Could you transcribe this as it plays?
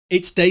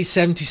It's day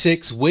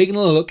 76. We're going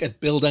to look at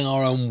building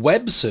our own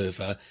web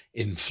server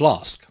in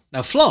Flask.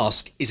 Now,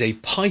 Flask is a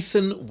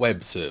Python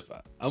web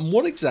server. And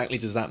what exactly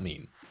does that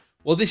mean?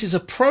 Well, this is a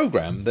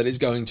program that is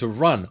going to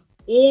run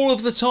all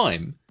of the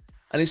time,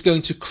 and it's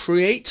going to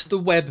create the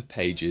web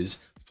pages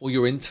for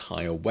your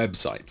entire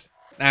website.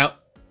 Now,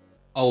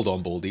 hold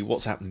on, Baldy,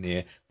 what's happening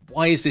here?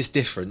 Why is this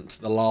different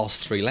to the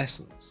last 3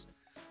 lessons?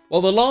 Well,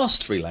 the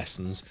last 3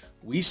 lessons,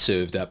 we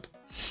served up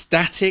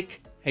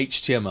static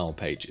HTML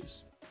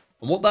pages.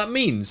 And what that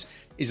means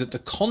is that the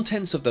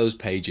contents of those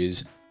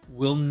pages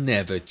will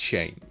never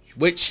change,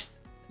 which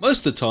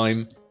most of the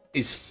time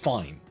is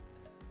fine.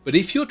 But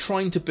if you're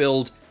trying to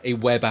build a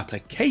web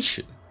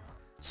application,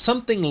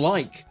 something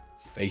like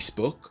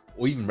Facebook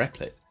or even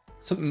Replit,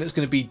 something that's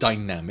going to be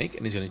dynamic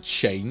and is going to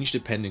change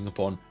depending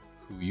upon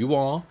who you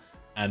are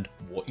and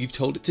what you've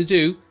told it to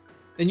do,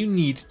 then you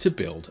need to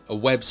build a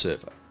web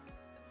server.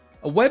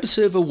 A web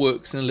server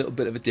works in a little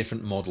bit of a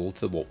different model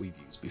to what we've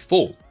used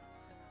before.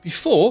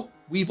 Before,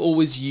 we've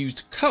always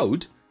used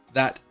code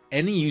that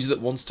any user that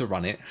wants to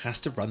run it has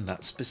to run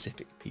that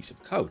specific piece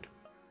of code.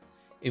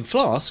 In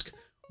Flask,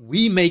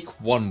 we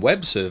make one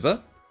web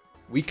server,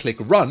 we click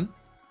run,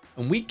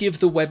 and we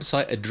give the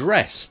website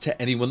address to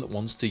anyone that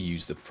wants to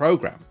use the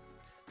program.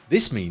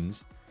 This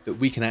means that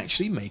we can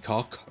actually make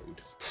our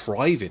code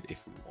private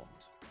if we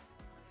want.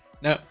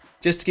 Now,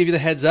 just to give you the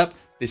heads up,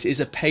 this is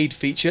a paid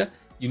feature.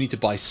 You need to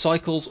buy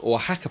cycles or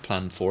a hacker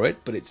plan for it,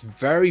 but it's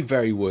very,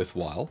 very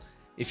worthwhile.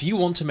 If you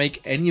want to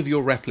make any of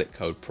your Replit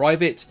code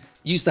private,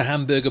 use the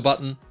hamburger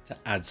button to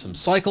add some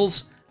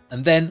cycles,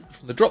 and then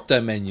from the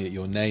drop-down menu at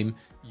your name,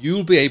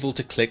 you'll be able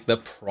to click the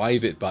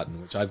private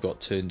button, which I've got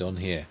turned on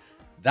here.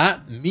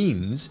 That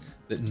means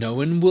that no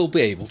one will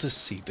be able to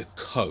see the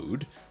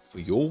code for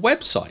your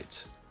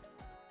website,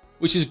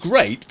 which is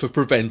great for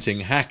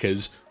preventing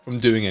hackers from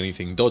doing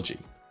anything dodgy.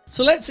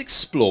 So let's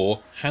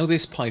explore how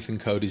this Python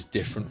code is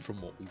different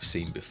from what we've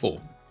seen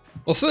before.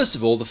 Well, first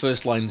of all, the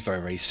first line is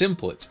very, very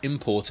simple. It's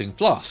importing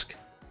Flask,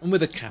 and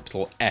with a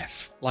capital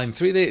F. Line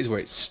 3 there is where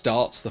it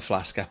starts the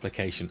Flask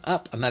application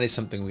up, and that is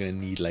something we're going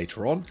to need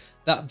later on.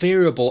 That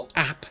variable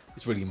app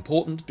is really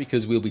important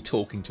because we'll be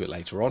talking to it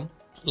later on.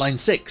 Line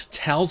 6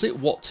 tells it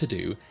what to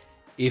do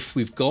if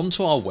we've gone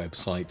to our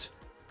website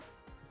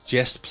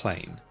just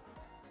plain.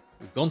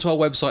 We've gone to our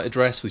website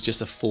address with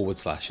just a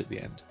 / at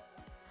the end.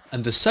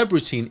 And the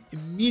subroutine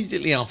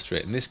immediately after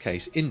it, in this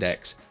case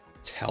index,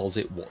 tells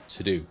it what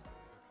to do.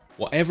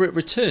 Whatever it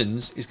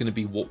returns is going to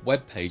be what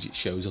web page it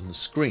shows on the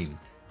screen.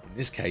 In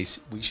this case,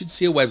 we should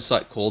see a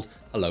website called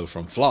Hello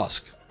from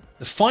Flask.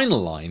 The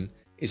final line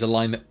is a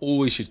line that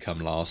always should come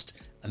last,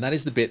 and that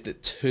is the bit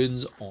that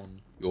turns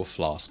on your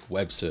Flask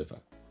web server.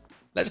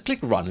 Let's click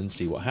run and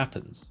see what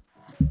happens.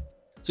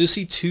 So you'll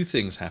see 2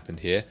 things happened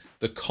here.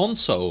 The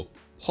console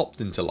popped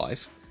into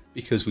life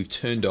because we've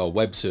turned our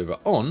web server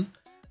on,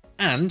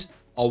 and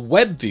our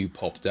web view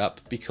popped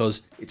up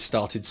because it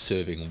started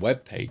serving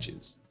web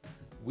pages.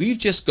 We've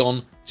just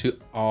gone to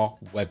our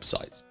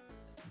website.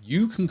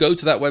 You can go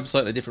to that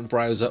website in a different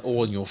browser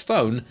or on your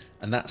phone,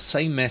 and that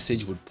same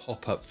message would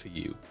pop up for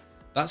you.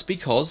 That's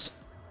because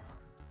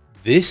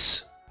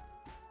this,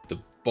 the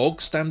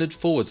bog standard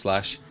 /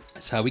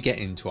 is how we get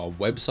into our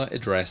website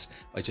address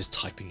by just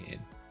typing it in.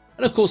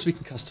 And of course we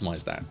can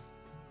customize that.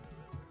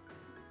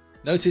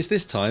 Notice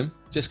this time,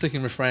 just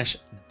clicking refresh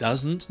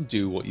doesn't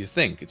do what you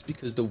think. It's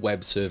because the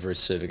web server is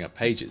serving up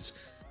pages.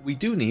 We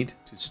do need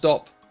to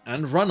stop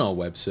and run our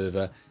web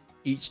server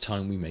each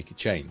time we make a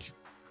change,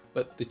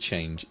 but the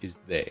change is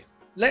there.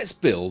 Let's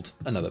build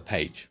another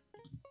page.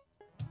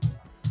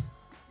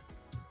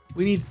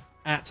 We need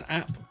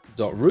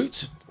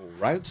 @app.root or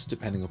route,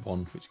 depending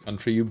upon which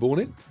country you're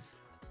born in.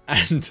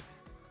 And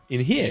in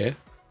here,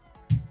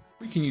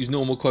 we can use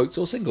normal quotes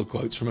or single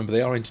quotes. Remember,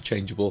 they are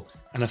interchangeable,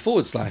 and a /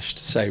 to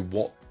say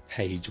what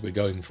page we're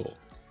going for.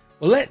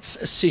 Well, let's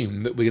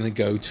assume that we're going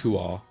to go to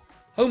our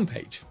home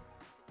page.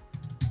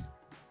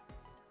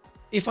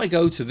 If I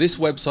go to this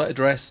website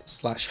address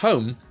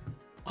 /home,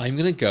 I'm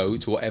going to go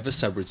to whatever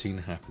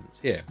subroutine happens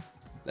here.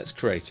 Let's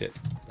create it,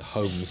 the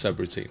home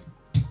subroutine.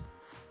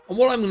 And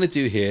what I'm going to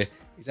do here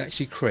is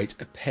actually create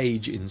a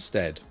page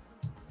instead.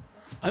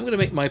 I'm going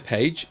to make my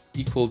page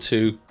equal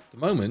to, the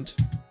moment,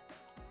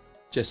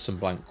 just some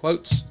blank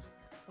quotes,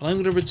 and I'm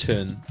going to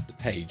return the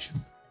page.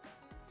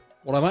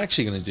 What I'm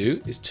actually going to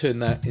do is turn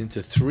that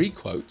into 3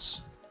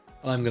 quotes,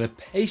 and I'm going to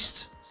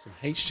paste some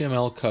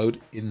HTML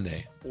code in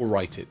there, or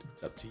write it,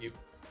 it's up to you.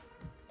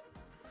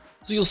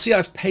 So you'll see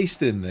I've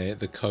pasted in there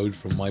the code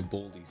from my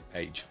Baldy's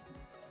page.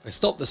 If I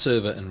stop the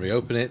server and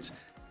reopen it,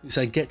 you'll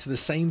see I get to the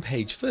same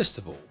page first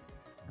of all.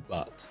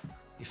 But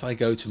if I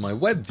go to my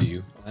web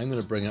view, I'm going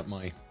to bring up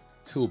my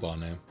toolbar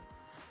now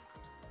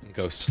and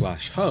go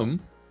 /home,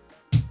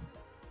 then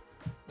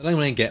I'm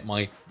going to get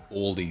my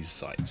Baldy's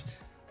site.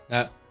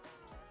 Now,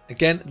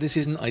 again, this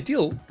isn't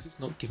ideal because it's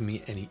not giving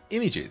me any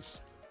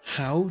images.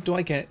 How do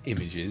I get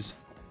images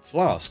on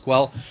Flask?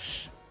 Well,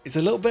 it's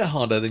a little bit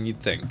harder than you'd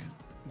think.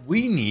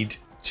 We need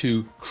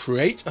to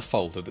create a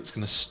folder that's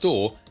going to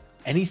store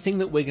anything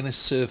that we're going to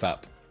serve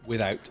up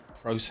without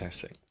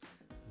processing.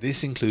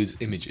 this includes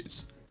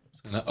images.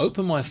 So I'm going to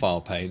open my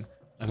file pane,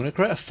 I'm going to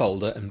create a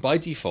folder, and by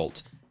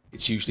default,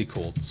 it's usually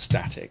called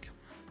static.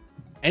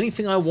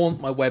 Anything I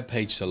want my web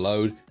page to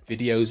load,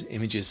 videos,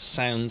 images,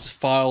 sounds,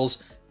 files,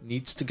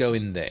 needs to go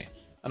in there.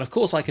 And of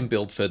course I can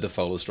build further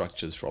folder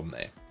structures from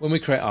there. When we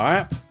create our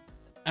app,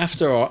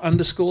 after our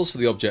underscores for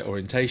the object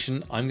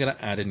orientation, I'm going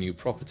to add a new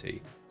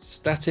property,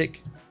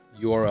 static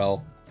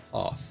URL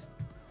path.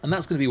 And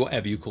that's going to be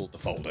whatever you call the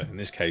folder, in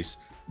this case,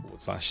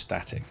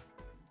 /static.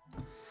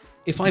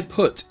 If I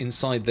put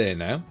inside there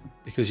now,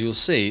 because you'll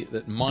see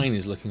that mine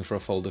is looking for a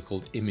folder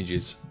called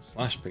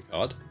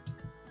images/Picard,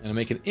 I'm going to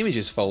make an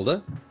images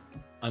folder.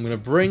 I'm going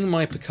to bring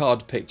my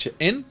Picard picture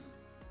in.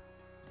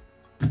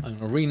 I'm going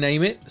to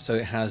rename it so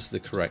it has the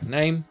correct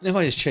name. And if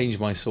I just change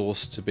my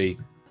source to be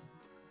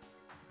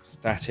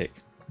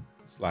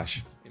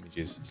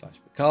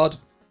static/images/Picard,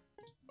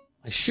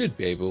 I should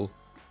be able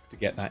to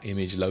get that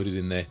image loaded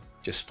in there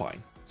just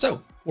fine.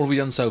 So what have we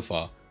done so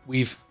far?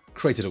 We've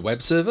created a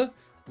web server,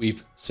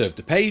 we've served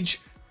a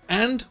page,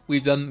 and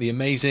we've done the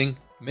amazing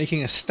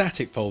making a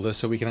static folder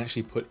so we can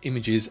actually put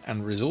images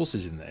and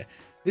resources in there.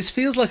 This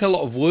feels like a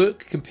lot of work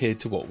compared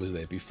to what was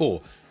there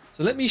before.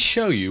 So let me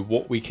show you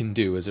what we can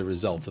do as a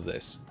result of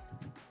this.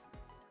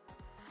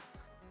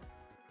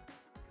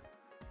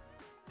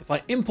 If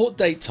I import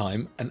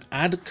datetime and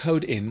add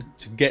code in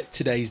to get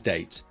today's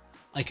date,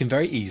 I can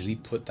very easily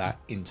put that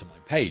into my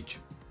page.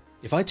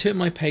 If I turn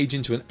my page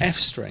into an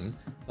fstring,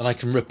 then I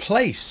can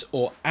replace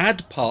or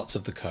add parts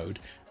of the code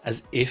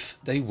as if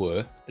they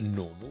were a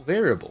normal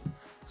variable.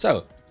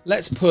 So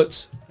let's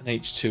put an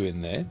h2 in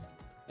there.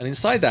 And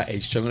inside that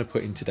h2, I'm going to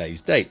put in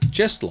today's date,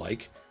 just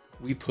like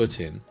we put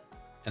in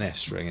an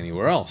fstring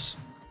anywhere else.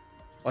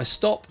 If I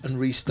stop and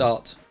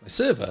restart my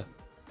server,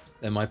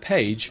 then my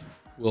page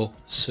will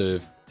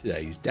serve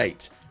today's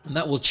date. And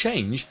that will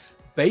change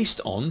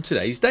based on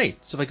today's date.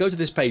 So if I go to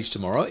this page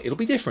tomorrow, it'll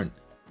be different.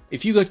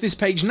 If you go to this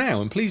page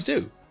now, and please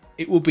do,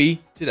 it will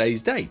be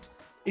today's date.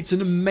 It's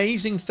an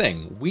amazing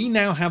thing. We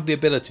now have the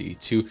ability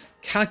to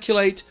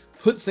calculate,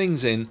 put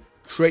things in,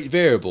 create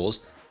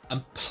variables,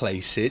 and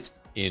place it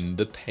in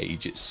the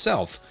page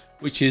itself,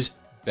 which is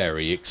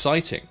very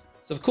exciting.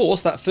 So of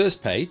course, that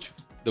first page,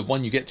 the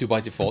one you get to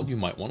by default, you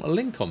might want a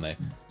link on there.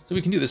 So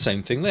we can do the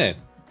same thing there.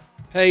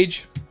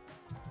 Page,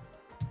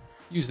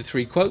 use the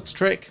 3 quotes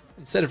trick.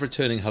 Instead of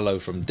returning hello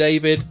from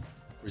David,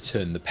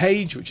 return the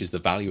page, which is the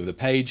value of the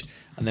page.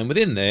 And then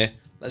within there,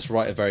 let's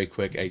write a very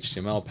quick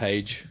HTML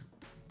page.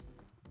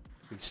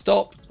 We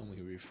stop and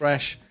we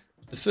refresh.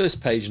 The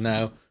first page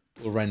now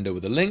will render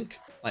with a link.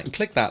 I can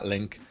click that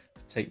link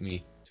to take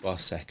me to our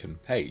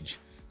second page.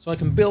 So I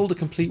can build a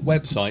complete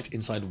website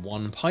inside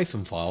one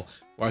Python file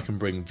where I can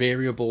bring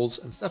variables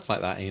and stuff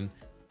like that in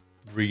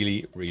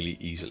really, really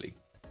easily.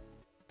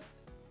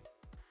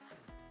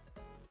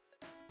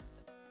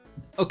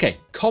 Okay,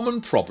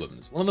 common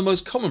problems. One of the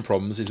most common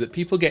problems is that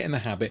people get in the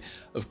habit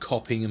of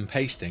copying and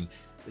pasting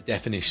the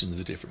definitions of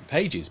the different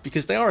pages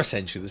because they are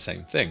essentially the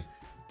same thing.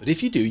 But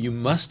if you do, you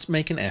must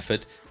make an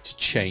effort to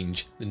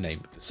change the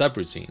name of the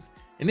subroutine.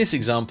 In this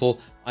example,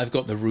 I've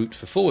got the root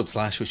for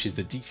 /, which is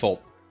the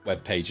default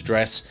web page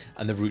address,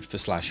 and the root for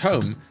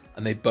 /home,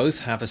 and they both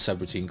have a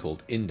subroutine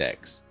called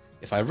index.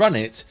 If I run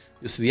it,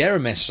 you'll see the error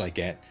message I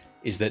get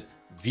is that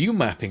view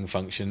mapping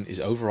function is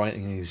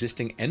overwriting an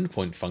existing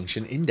endpoint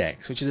function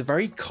index, which is a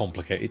very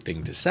complicated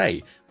thing to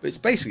say. But it's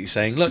basically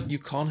saying, look, you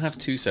can't have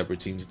 2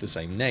 subroutines with the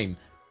same name.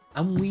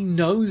 And we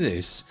know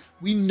this.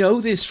 We know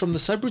this from the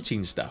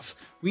subroutine stuff.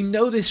 We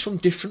know this from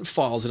different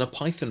files in a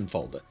Python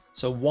folder.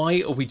 So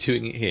why are we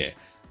doing it here?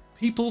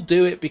 People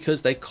do it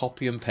because they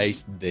copy and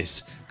paste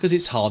this because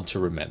it's hard to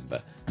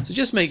remember. So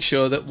just make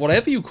sure that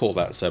whatever you call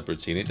that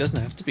subroutine, it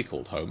doesn't have to be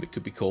called home. It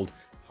could be called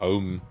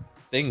home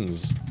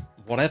things,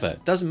 whatever.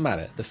 It doesn't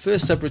matter. The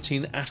first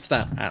subroutine after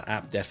that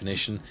app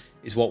definition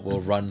is what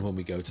we'll run when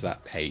we go to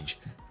that page.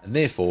 And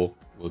therefore,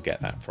 we'll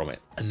get that from it.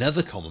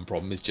 Another common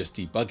problem is just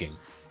debugging.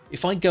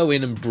 If I go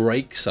in and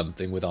break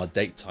something with our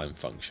datetime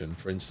function,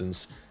 for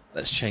instance,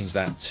 let's change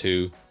that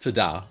to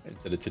tada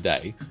instead of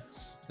today.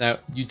 Now,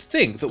 you'd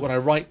think that when I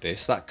write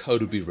this, that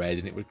code would be read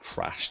and it would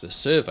crash the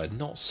server.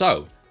 Not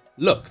so.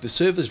 Look, the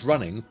server's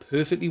running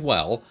perfectly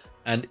well,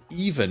 and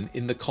even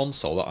in the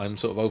console that I'm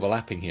sort of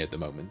overlapping here at the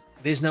moment,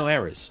 there's no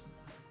errors.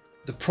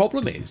 The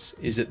problem is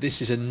that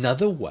this is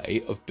another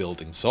way of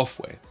building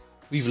software.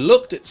 We've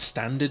looked at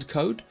standard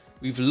code,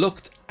 we've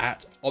looked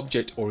at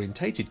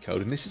object-oriented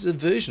code, and this is a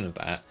version of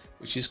that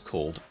which is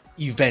called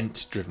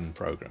event-driven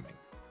programming.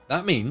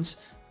 That means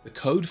the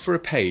code for a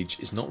page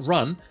is not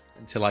run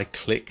until I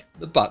click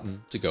the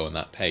button to go on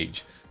that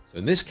page. So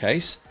in this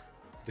case,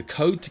 the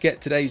code to get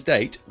today's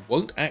date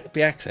won't be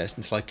accessed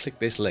until I click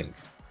this link.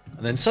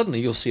 And then suddenly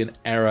you'll see an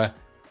error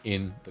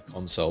in the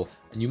console,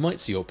 and you might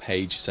see your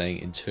page saying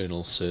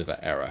internal server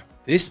error.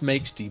 This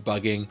makes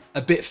debugging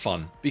a bit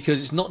fun because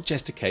it's not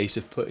just a case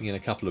of putting in a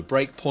couple of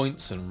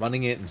breakpoints and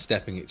running it and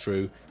stepping it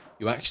through.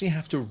 You actually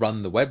have to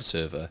run the web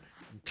server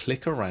and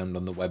click around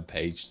on the web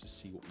page to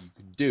see what you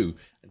can do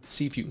and to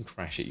see if you can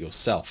crash it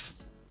yourself.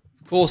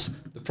 Of course,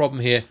 the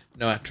problem here,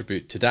 no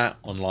attribute to that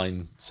on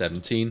line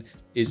 17,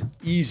 is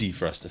easy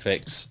for us to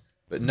fix.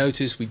 But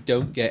notice we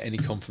don't get any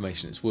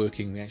confirmation it's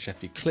working. We actually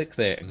have to click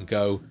there and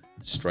go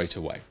straight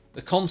away.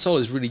 The console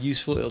is really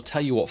useful. It'll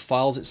tell you what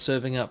files it's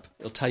serving up.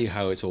 It'll tell you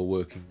how it's all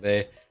working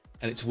there.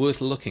 And it's worth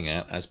looking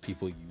at as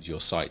people use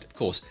your site. Of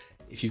course,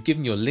 if you've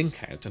given your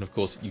link out, and of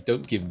course you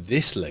don't give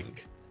this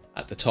link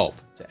at the top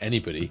to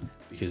anybody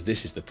because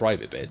this is the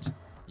private bit,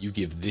 you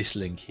give this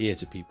link here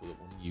to people that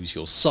want to use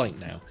your site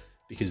now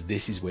because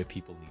this is where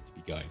people need to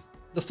be going.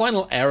 The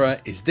final error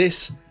is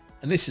this,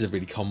 and this is a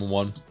really common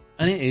one,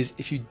 and it is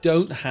if you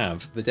don't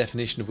have the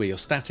definition of where your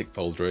static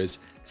folder is,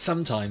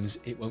 sometimes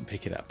it won't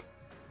pick it up.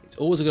 It's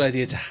always a good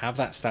idea to have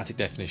that static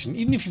definition,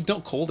 even if you've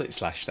not called it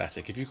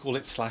 /static, if you call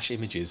it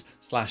 /images,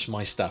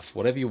 /my stuff,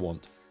 whatever you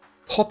want,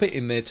 pop it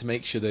in there to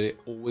make sure that it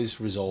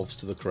always resolves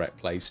to the correct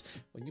place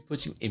when you're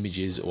putting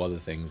images or other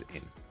things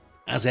in.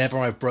 As ever,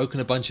 I've broken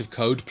a bunch of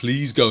code.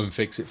 Please go and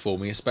fix it for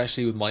me,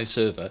 especially with my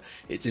server.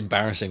 It's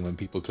embarrassing when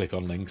people click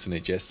on links and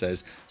it just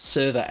says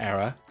server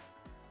error.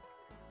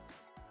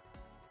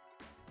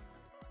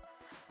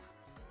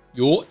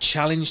 Your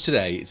challenge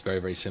today is very,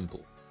 very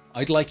simple.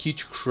 I'd like you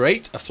to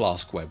create a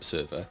Flask web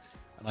server,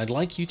 and I'd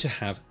like you to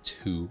have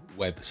 2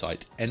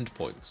 website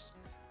endpoints.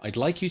 I'd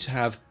like you to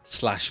have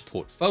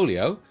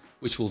 /portfolio,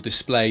 which will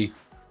display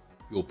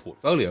your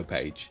portfolio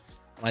page.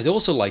 And I'd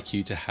also like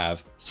you to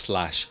have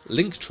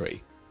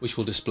 /linktree, which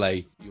will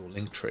display your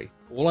link tree.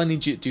 All I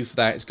need you to do for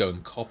that is go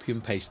and copy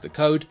and paste the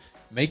code.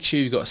 Make sure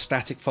you've got a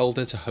static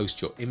folder to host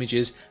your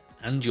images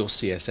and your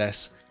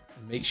CSS.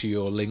 Make sure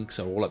your links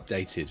are all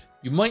updated.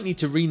 You might need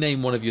to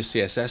rename one of your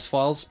CSS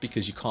files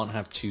because you can't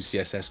have 2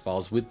 CSS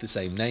files with the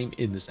same name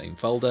in the same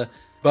folder,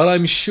 but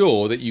I'm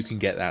sure that you can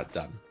get that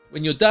done.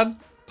 When you're done,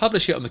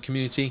 publish it on the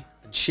community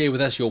and share with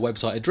us your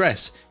website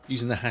address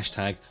using the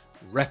hashtag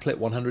Replit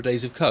 100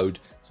 days of code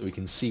so we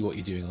can see what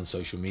you're doing on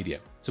social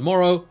media.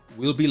 Tomorrow,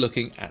 we'll be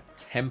looking at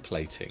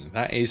templating.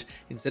 That is,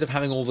 instead of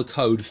having all the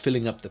code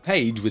filling up the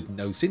page with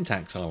no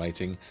syntax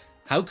highlighting,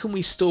 how can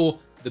we store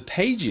the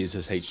pages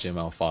as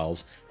HTML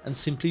files and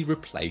simply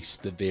replace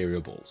the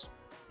variables?